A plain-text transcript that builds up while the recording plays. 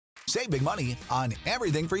Save big money on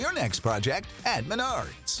everything for your next project at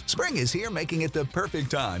Menards. Spring is here, making it the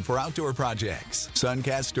perfect time for outdoor projects.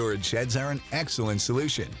 Suncast storage sheds are an excellent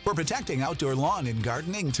solution for protecting outdoor lawn and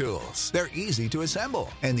gardening tools. They're easy to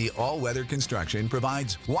assemble, and the all-weather construction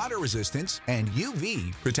provides water resistance and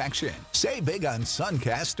UV protection. Save big on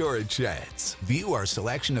Suncast storage sheds. View our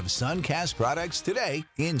selection of Suncast products today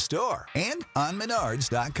in store and on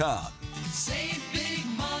Menards.com. Save big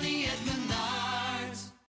money at Menards.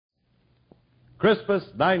 Christmas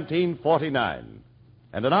 1949,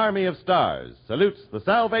 and an army of stars salutes the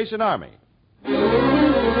Salvation Army.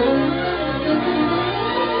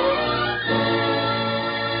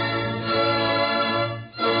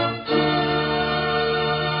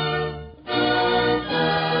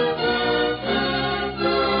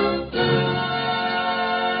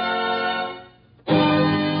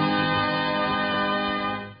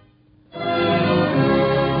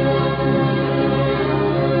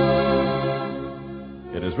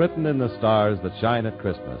 Written in the stars that shine at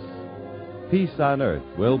Christmas, peace on earth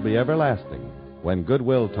will be everlasting when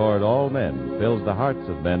goodwill toward all men fills the hearts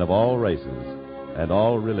of men of all races and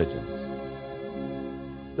all religions.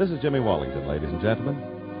 This is Jimmy Wallington, ladies and gentlemen.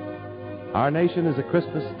 Our nation is a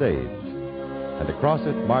Christmas stage, and across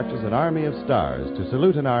it marches an army of stars to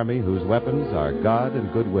salute an army whose weapons are God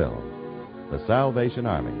and goodwill, the Salvation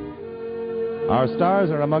Army. Our stars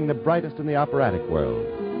are among the brightest in the operatic world: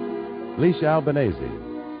 Leisha Albanese,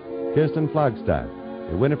 Kirsten Flagstaff,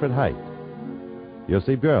 Winifred Height,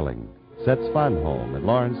 Yossi Björling, Setz Svanholm, and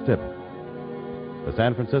Lawrence Tippett. The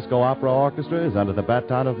San Francisco Opera Orchestra is under the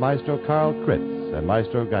baton of Maestro Carl Kritz and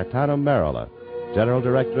Maestro Gaetano Merola, General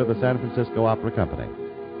Director of the San Francisco Opera Company.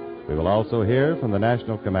 We will also hear from the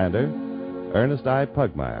National Commander, Ernest I.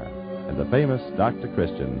 Pugmire, and the famous Dr.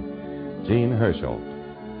 Christian, Gene Hersholt.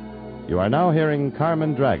 You are now hearing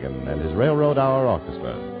Carmen Dragon and his Railroad Hour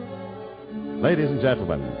Orchestra. Ladies and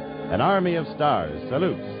gentlemen, an army of stars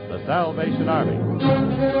salutes the Salvation Army.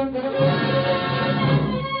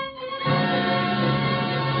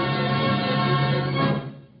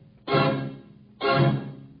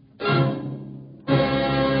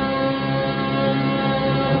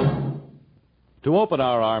 To open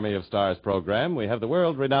our Army of Stars program, we have the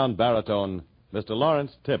world-renowned baritone, Mr.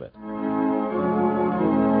 Lawrence Tibbett.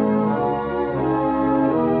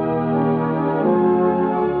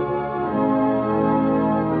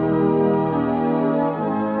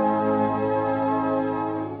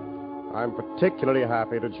 I'm particularly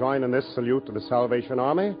happy to join in this salute to the Salvation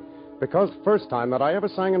Army because the first time that I ever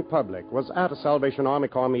sang in public was at a Salvation Army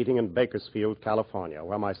Corps meeting in Bakersfield, California,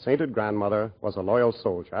 where my sainted grandmother was a loyal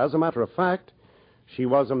soldier. As a matter of fact, she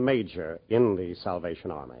was a major in the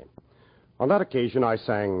Salvation Army. On that occasion, I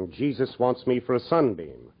sang, "Jesus Wants Me for a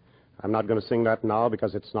Sunbeam." I'm not going to sing that now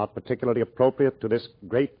because it's not particularly appropriate to this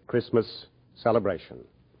great Christmas celebration.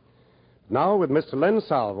 Now, with Mr. Len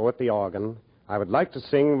Salvo at the organ, I would like to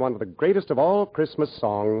sing one of the greatest of all Christmas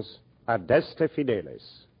songs, Adeste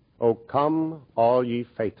Fideles, O Come, All Ye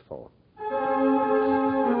Faithful.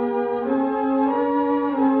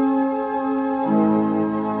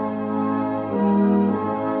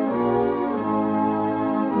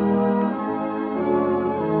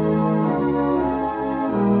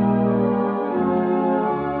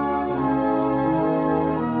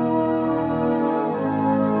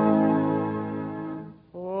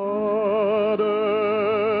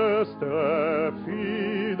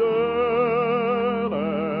 Fideles,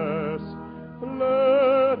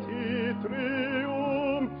 let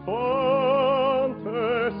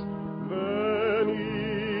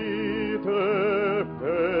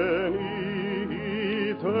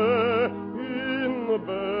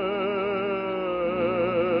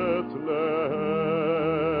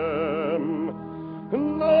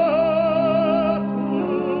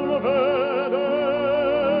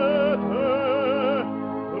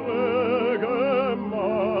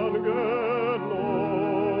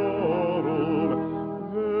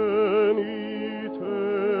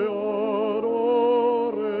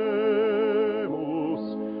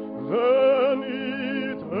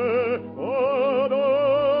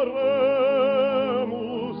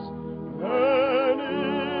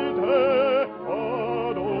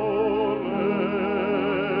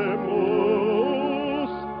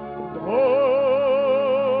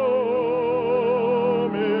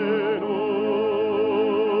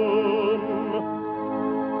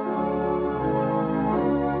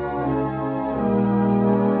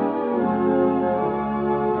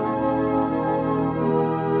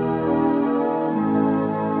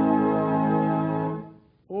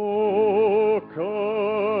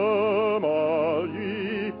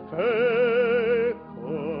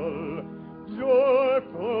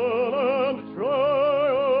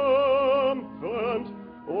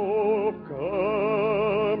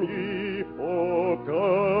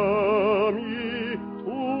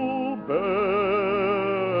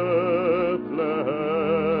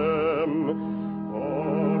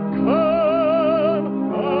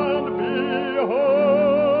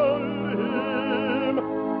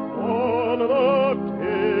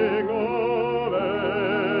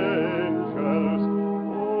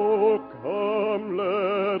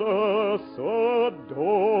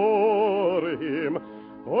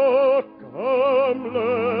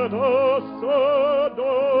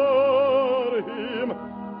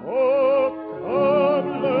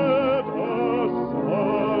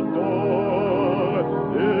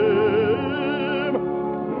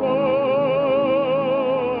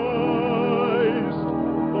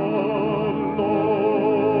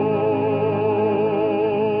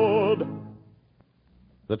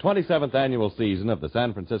 27th annual season of the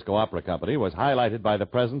San Francisco Opera Company was highlighted by the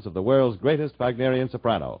presence of the world's greatest Wagnerian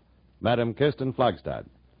soprano, Madame Kirsten Flagstad.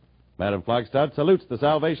 Madame Flagstad salutes the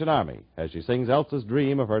Salvation Army as she sings Elsa's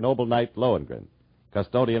dream of her noble knight Lohengrin,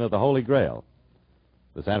 custodian of the Holy Grail.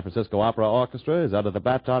 The San Francisco Opera Orchestra is under the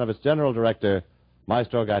baton of its general director,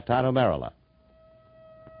 Maestro Gaetano Merola.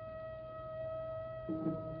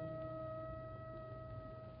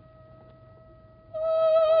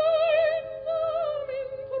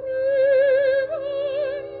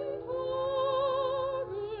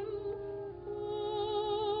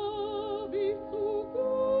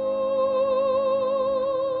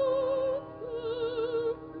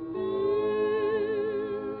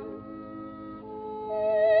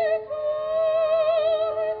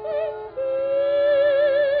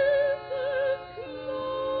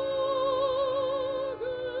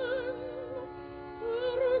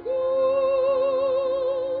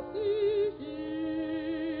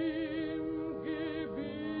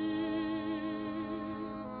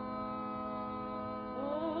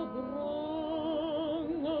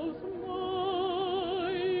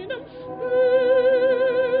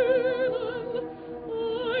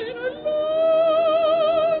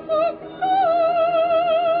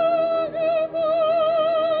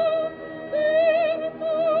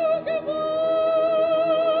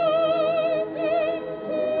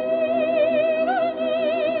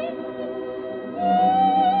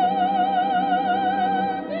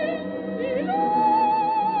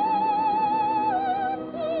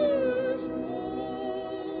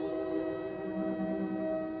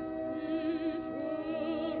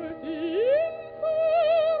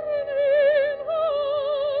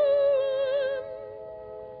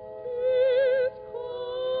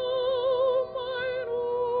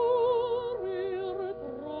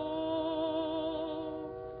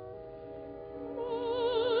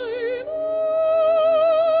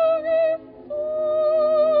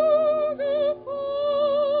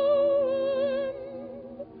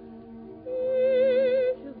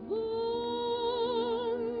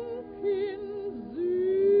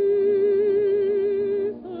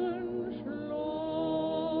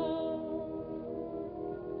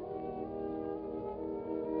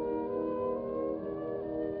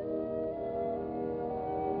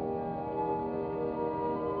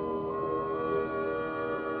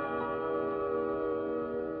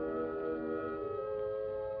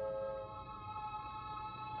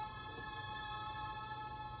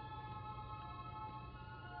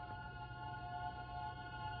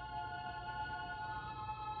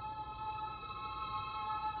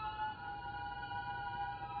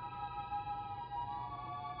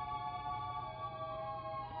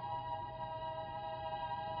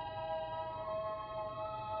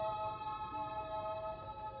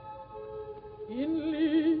 In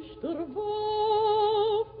lichter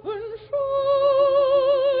Waffen scheine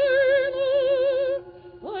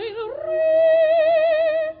ein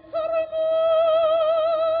Ritter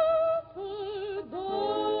Nate da,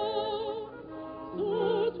 so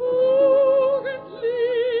tugendlich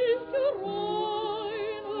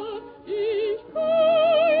reine ich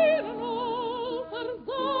keinen noch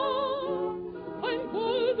ersah, ein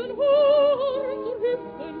golden Horn zur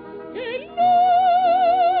Hüften gelehnt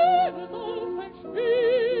auf ein Spiel.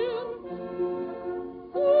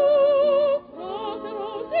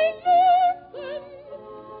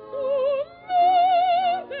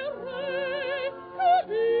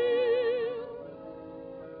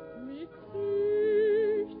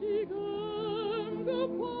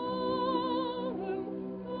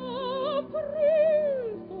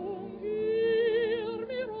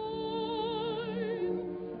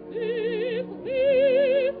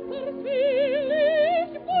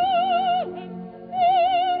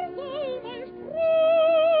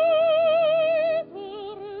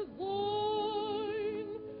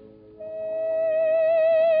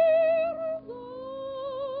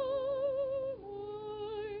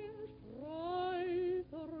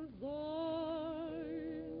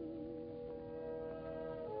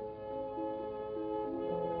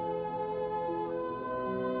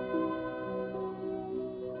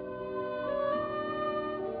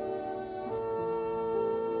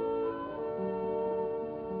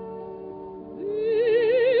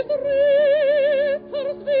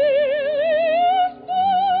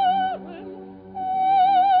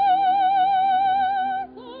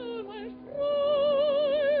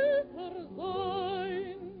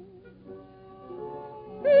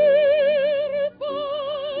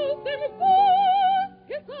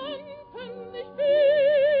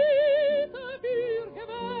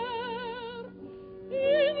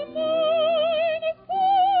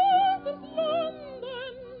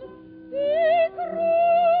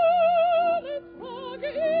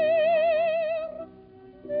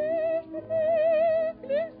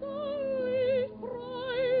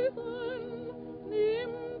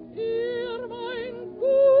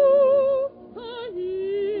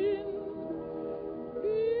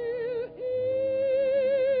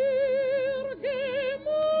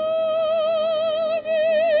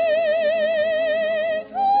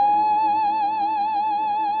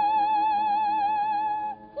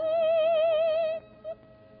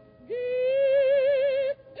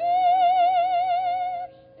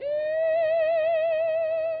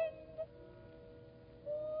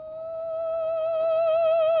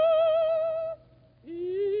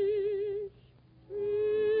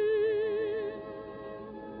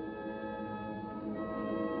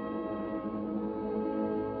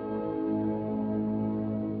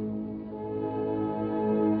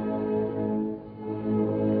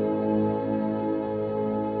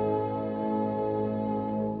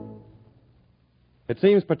 It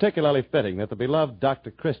seems particularly fitting that the beloved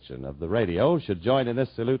Dr. Christian of the radio should join in this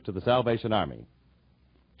salute to the Salvation Army.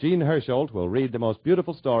 Jean Hersholt will read the most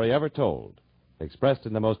beautiful story ever told, expressed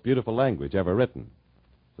in the most beautiful language ever written.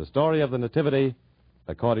 The story of the Nativity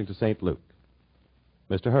according to St. Luke.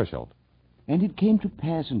 Mr. Hersholt. And it came to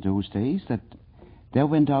pass in those days that there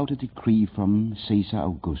went out a decree from Caesar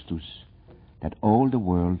Augustus that all the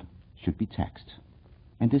world should be taxed.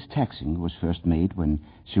 And this taxing was first made when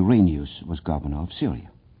Cyrenius was governor of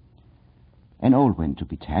Syria. And all went to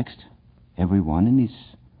be taxed, every one in his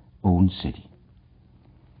own city.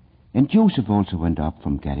 And Joseph also went up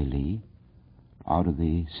from Galilee, out of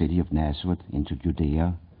the city of Nazareth into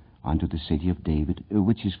Judea, unto the city of David,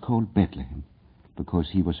 which is called Bethlehem, because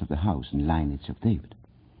he was of the house and lineage of David,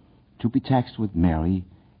 to be taxed with Mary,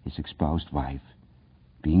 his espoused wife,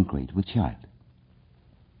 being great with child.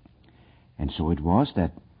 And so it was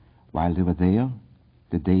that, while they were there,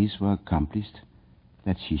 the days were accomplished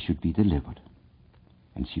that she should be delivered.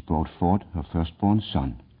 And she brought forth her firstborn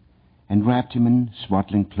son, and wrapped him in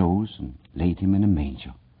swaddling clothes, and laid him in a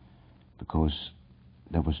manger, because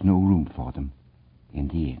there was no room for them in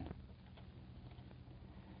the inn.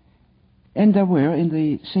 And there were in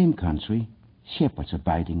the same country shepherds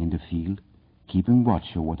abiding in the field, keeping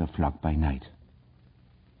watch over the flock by night.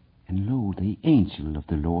 And lo, the angel of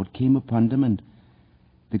the Lord came upon them, and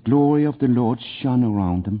the glory of the Lord shone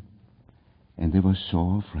around them, and they were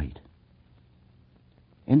sore afraid.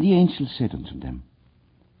 And the angel said unto them,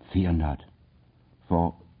 Fear not,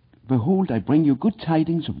 for behold, I bring you good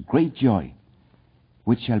tidings of great joy,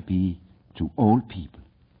 which shall be to all people.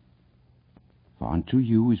 For unto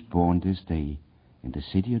you is born this day in the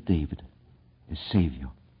city of David a Savior,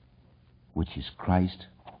 which is Christ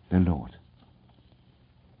the Lord.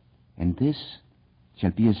 And this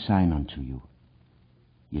shall be a sign unto you.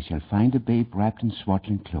 Ye shall find a babe wrapped in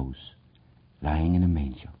swaddling clothes, lying in a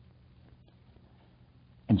manger.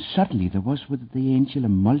 And suddenly there was with the angel a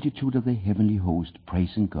multitude of the heavenly host,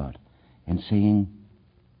 praising God, and saying,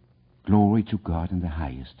 Glory to God in the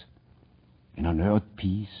highest, and on earth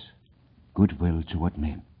peace, goodwill toward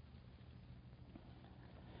men.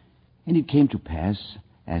 And it came to pass,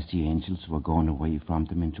 as the angels were gone away from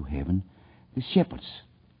them into heaven, the shepherds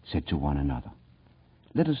said to one another,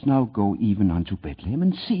 Let us now go even unto Bethlehem,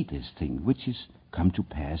 and see this thing which is come to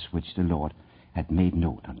pass, which the Lord had made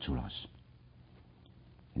known unto us.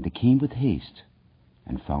 And they came with haste,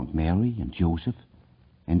 and found Mary and Joseph,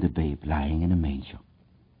 and the babe lying in a manger.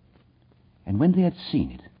 And when they had seen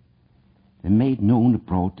it, they made known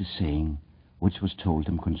abroad the saying which was told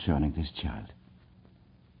them concerning this child.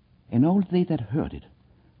 And all they that heard it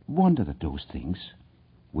wondered at those things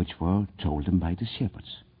which were told them by the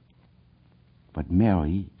shepherds. But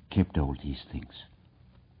Mary kept all these things,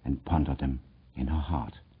 and pondered them in her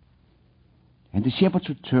heart. And the shepherds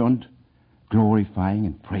returned, glorifying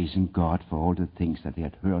and praising God for all the things that they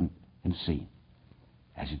had heard and seen,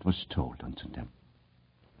 as it was told unto them.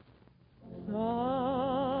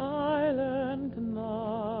 Silent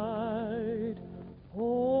night,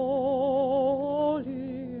 holy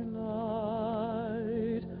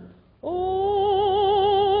night,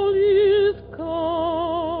 all is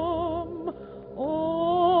calm,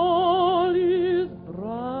 all is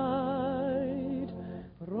bright,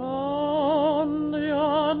 round the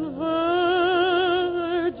unvirgin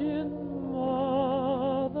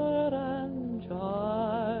mother and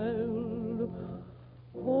child.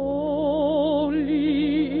 Holy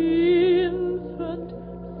infant,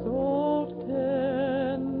 so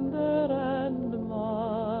tender and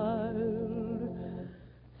mild,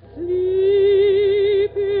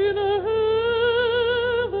 sleep in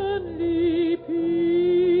heavenly peace.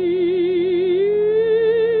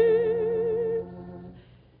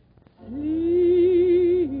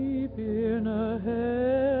 Sleep in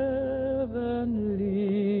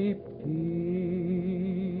heavenly peace.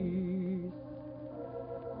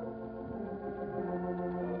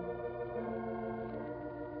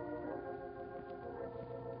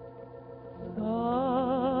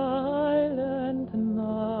 Silent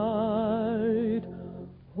night,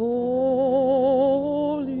 holy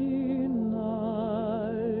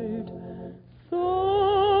night,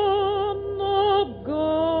 Son of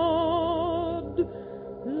God,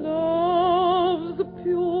 love's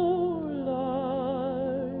pure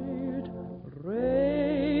light,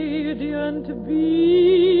 radiant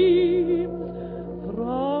beams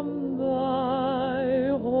from thy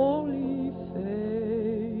holy face,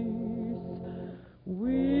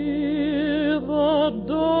 with the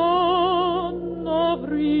dawn of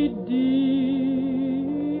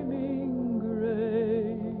redeeming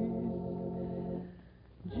grace.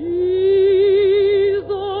 Jesus,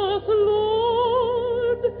 Lord,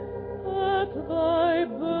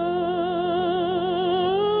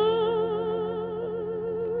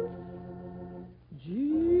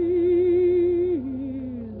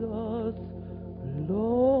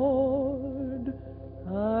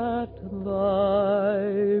 at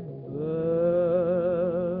thy bed.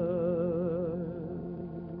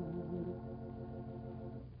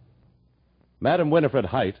 Madame Winifred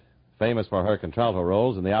Height, famous for her contralto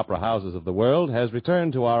roles in the opera houses of the world, has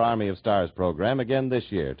returned to our Army of Stars program again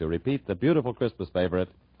this year to repeat the beautiful Christmas favorite,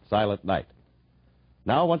 Silent Night.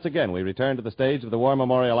 Now, once again, we return to the stage of the War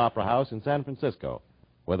Memorial Opera House in San Francisco,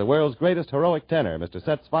 where the world's greatest heroic tenor, Mr.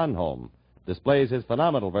 Set Svanholm, displays his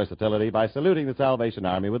phenomenal versatility by saluting the Salvation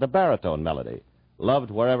Army with a baritone melody,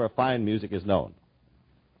 loved wherever fine music is known.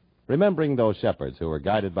 Remembering those shepherds who were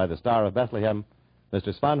guided by the Star of Bethlehem,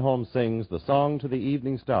 Mr. Svanholm sings the Song to the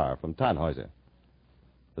Evening Star from Tannhäuser.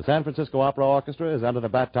 The San Francisco Opera Orchestra is under the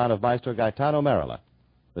baton of Maestro Gaetano Merilla.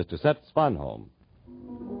 Mr. Set Svanholm.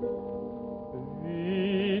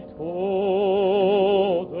 Wie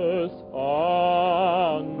Todesahnung,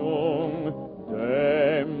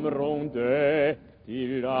 Dämmerung deckt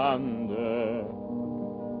die Lande,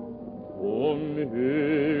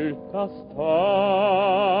 umhüllt das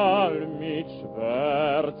Tal mit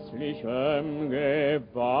schwärzlichem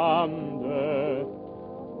Gewande.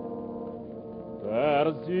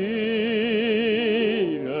 Der Seele,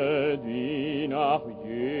 die nach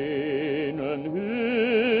jenen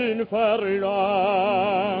Höhen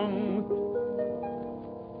verlangt,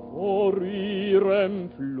 vor ihrem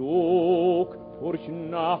Flug durch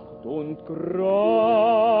Nacht und Grausen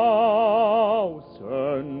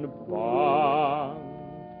bangt.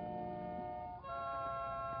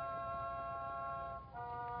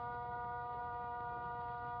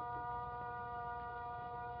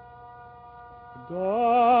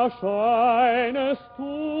 Da scheinest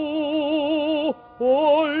du,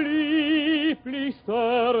 o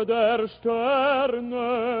lieblichster der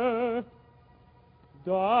Sterne,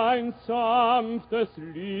 dein sanftes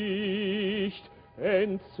Licht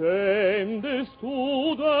entsendest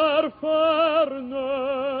du der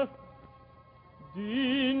Ferne.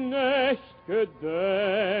 Die nächt'ge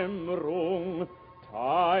Dämmerung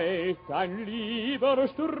teilt dein lieber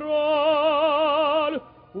Strahl,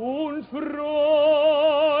 und freudlich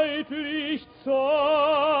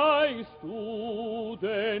zeigst du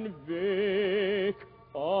den Weg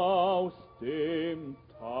aus dem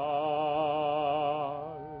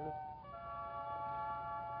Tal.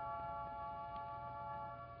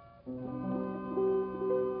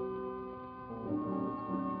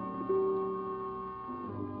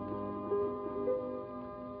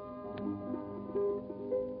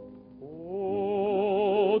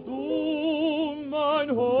 O du,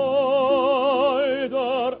 mein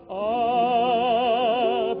holder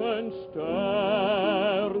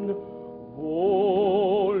Abendstern,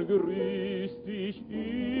 wohl grüßt dich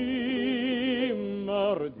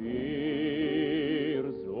immer dir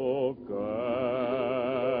so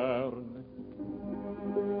gern.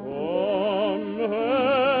 Vom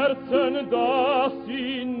Herzen, das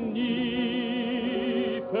ihn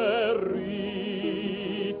nie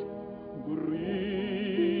verriet,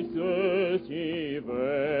 grüße sie,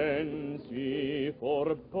 wenn sie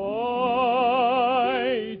vorbei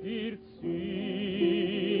dir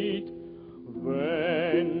zieht,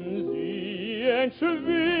 wenn sie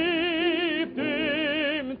entschwebt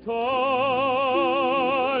im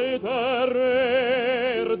Tal der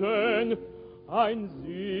Erden, ein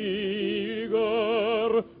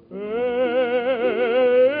seliger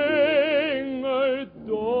Engel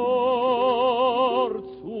dort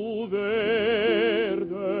zu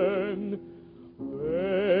werden,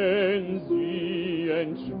 wenn sie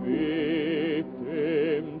entschwebt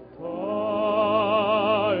im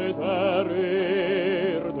Tal der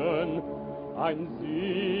Erden, ein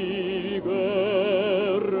seliger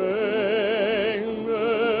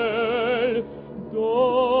Engel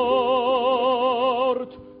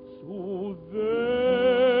dort zu werden.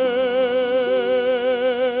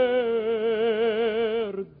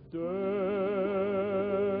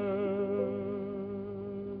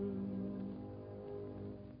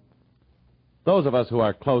 Those of us who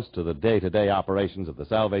are close to the day-to-day operations of the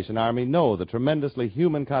Salvation Army know the tremendously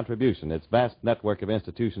human contribution its vast network of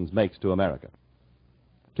institutions makes to America.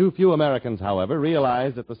 Too few Americans, however,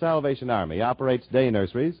 realize that the Salvation Army operates day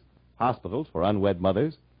nurseries, hospitals for unwed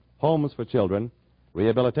mothers, homes for children,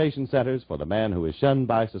 rehabilitation centers for the man who is shunned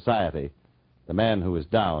by society, the man who is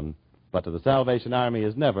down, but to the Salvation Army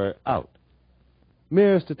is never out.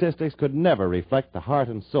 Mere statistics could never reflect the heart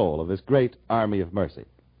and soul of this great army of mercy.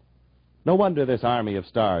 No wonder this Army of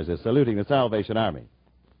Stars is saluting the Salvation Army.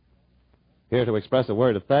 Here to express a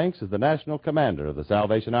word of thanks is the National Commander of the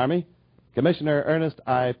Salvation Army, Commissioner Ernest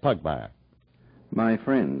I. Pugmire. My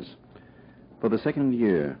friends, for the second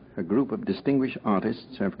year, a group of distinguished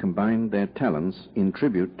artists have combined their talents in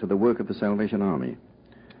tribute to the work of the Salvation Army.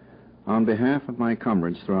 On behalf of my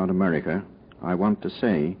comrades throughout America, I want to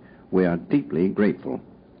say we are deeply grateful.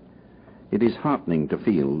 It is heartening to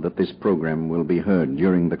feel that this program will be heard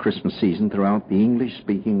during the Christmas season throughout the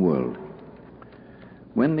English-speaking world.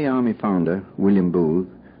 When the Army founder, William Booth,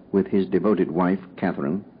 with his devoted wife,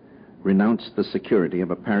 Catherine, renounced the security of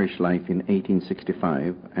a parish life in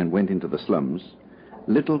 1865 and went into the slums,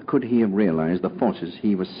 little could he have realized the forces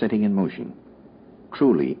he was setting in motion.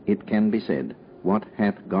 Truly, it can be said, what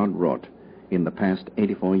hath God wrought in the past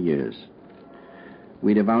 84 years?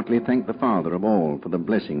 We devoutly thank the Father of all for the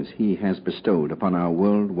blessings he has bestowed upon our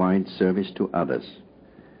worldwide service to others.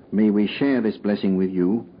 May we share this blessing with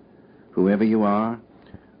you, whoever you are,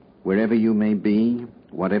 wherever you may be,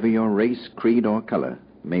 whatever your race, creed, or color.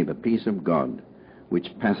 May the peace of God,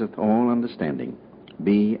 which passeth all understanding,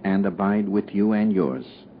 be and abide with you and yours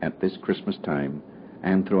at this Christmas time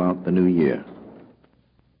and throughout the new year.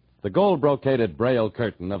 The gold-brocaded braille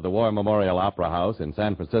curtain of the War Memorial Opera House in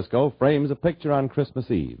San Francisco frames a picture on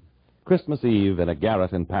Christmas Eve. Christmas Eve in a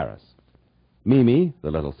garret in Paris. Mimi,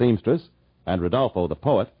 the little seamstress, and Rodolfo, the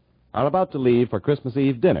poet, are about to leave for Christmas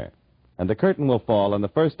Eve dinner, and the curtain will fall on the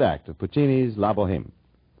first act of Puccini's La Bohème.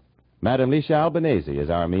 Madame Licia Albanese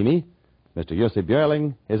is our Mimi. Mr. Jussi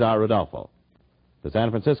Björling is our Rodolfo. The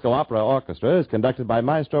San Francisco Opera Orchestra is conducted by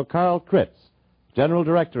Maestro Carl Kritz, General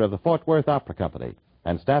Director of the Fort Worth Opera Company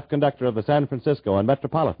and Staff Conductor of the San Francisco and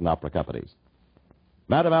Metropolitan Opera Companies.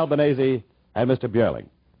 Madame Albanese and Mr. Björling.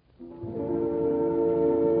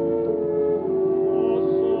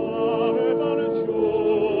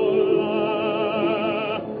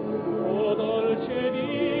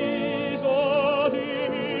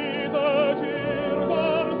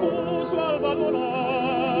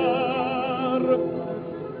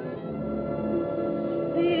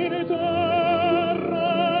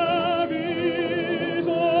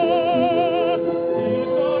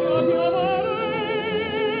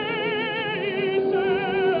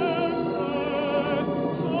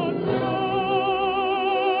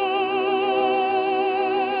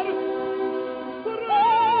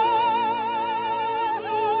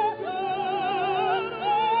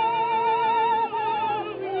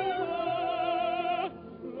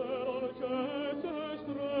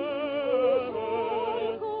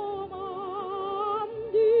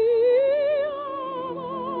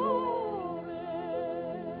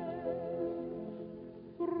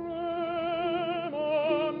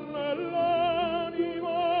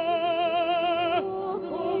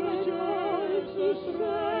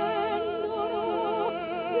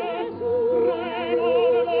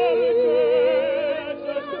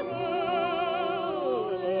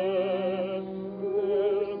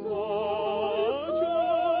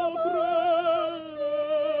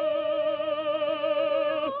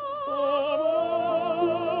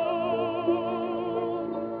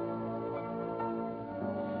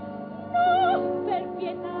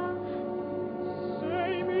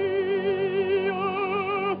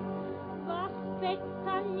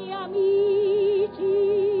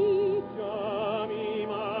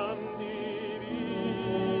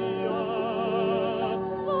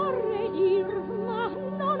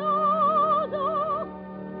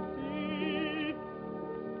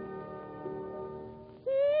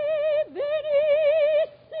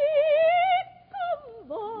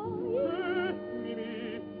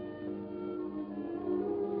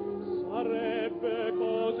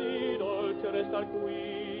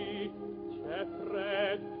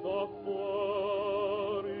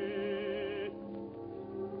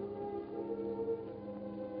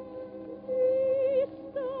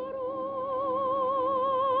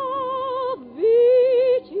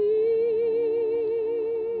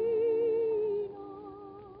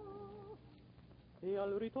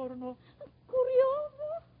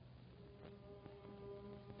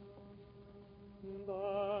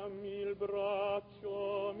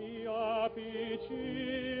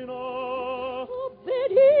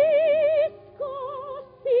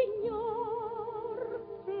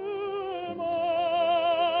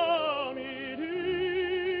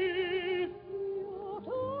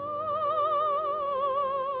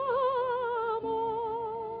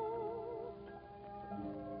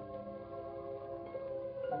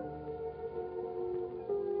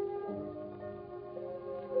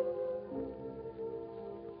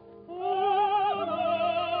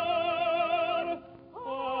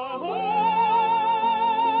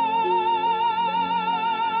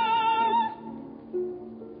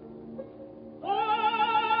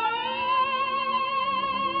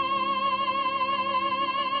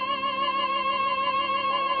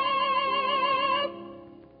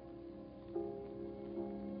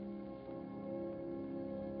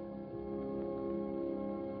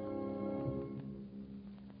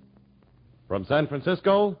 From San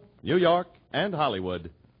Francisco, New York, and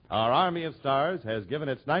Hollywood, our Army of Stars has given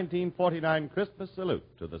its 1949 Christmas salute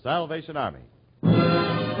to the Salvation Army.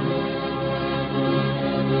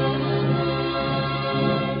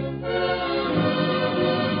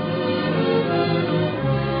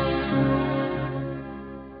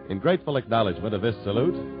 In grateful acknowledgement of this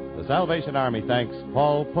salute, the Salvation Army thanks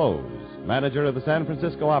Paul Pose, manager of the San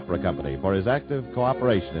Francisco Opera Company, for his active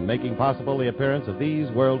cooperation in making possible the appearance of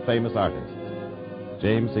these world-famous artists.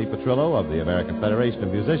 James C. Petrillo of the American Federation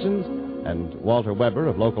of Musicians, and Walter Weber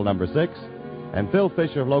of Local Number 6, and Phil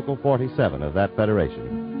Fisher of Local 47 of that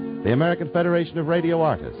federation, the American Federation of Radio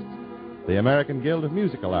Artists, the American Guild of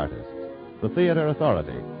Musical Artists, the Theater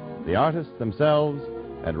Authority, the artists themselves,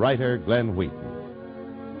 and writer Glenn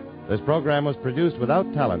Wheaton. This program was produced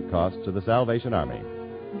without talent costs to the Salvation Army.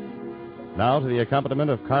 Now, to the accompaniment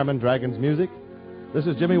of Carmen Dragon's music, this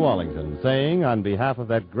is Jimmy Wallington saying, on behalf of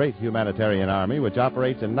that great humanitarian army which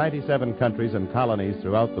operates in 97 countries and colonies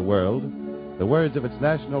throughout the world, the words of its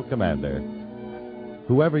national commander: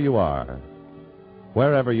 whoever you are,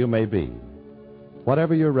 wherever you may be,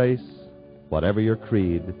 whatever your race, whatever your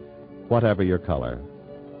creed, whatever your color,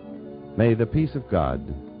 may the peace of God,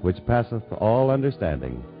 which passeth all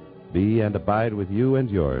understanding, be and abide with you and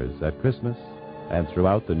yours at Christmas and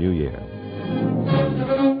throughout the new year.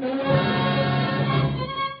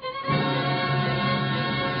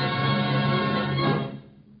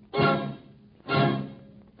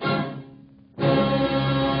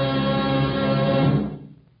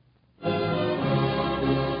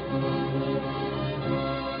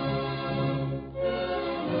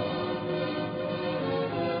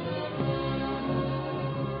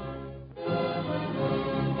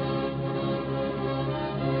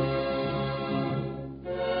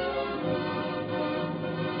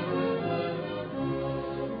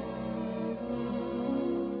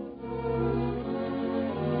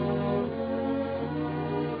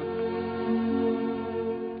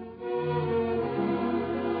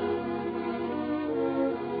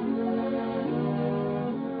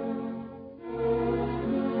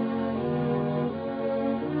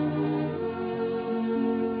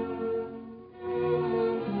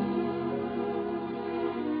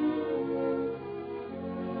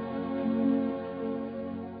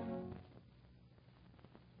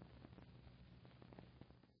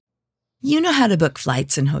 You know how to book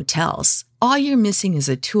flights and hotels. All you're missing is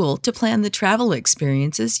a tool to plan the travel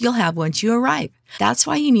experiences you'll have once you arrive. That's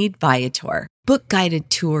why you need Viator. Book guided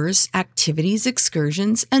tours, activities,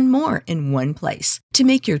 excursions, and more in one place to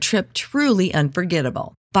make your trip truly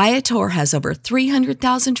unforgettable. Viator has over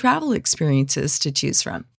 300,000 travel experiences to choose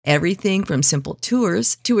from. Everything from simple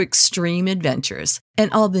tours to extreme adventures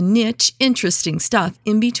and all the niche, interesting stuff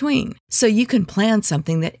in between. So you can plan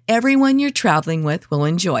something that everyone you're traveling with will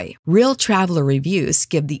enjoy. Real traveler reviews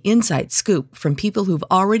give the inside scoop from people who've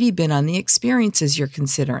already been on the experiences you're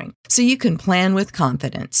considering. So you can plan with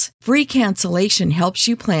confidence. Free cancellation helps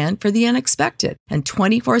you plan for the unexpected. And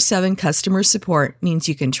 24/7 customer support means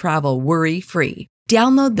you can travel worry-free.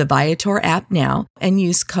 Download the Viator app now and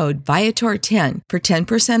use code Viator10 for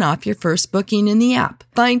 10% off your first booking in the app.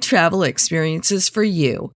 Find travel experiences for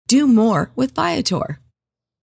you. Do more with Viator.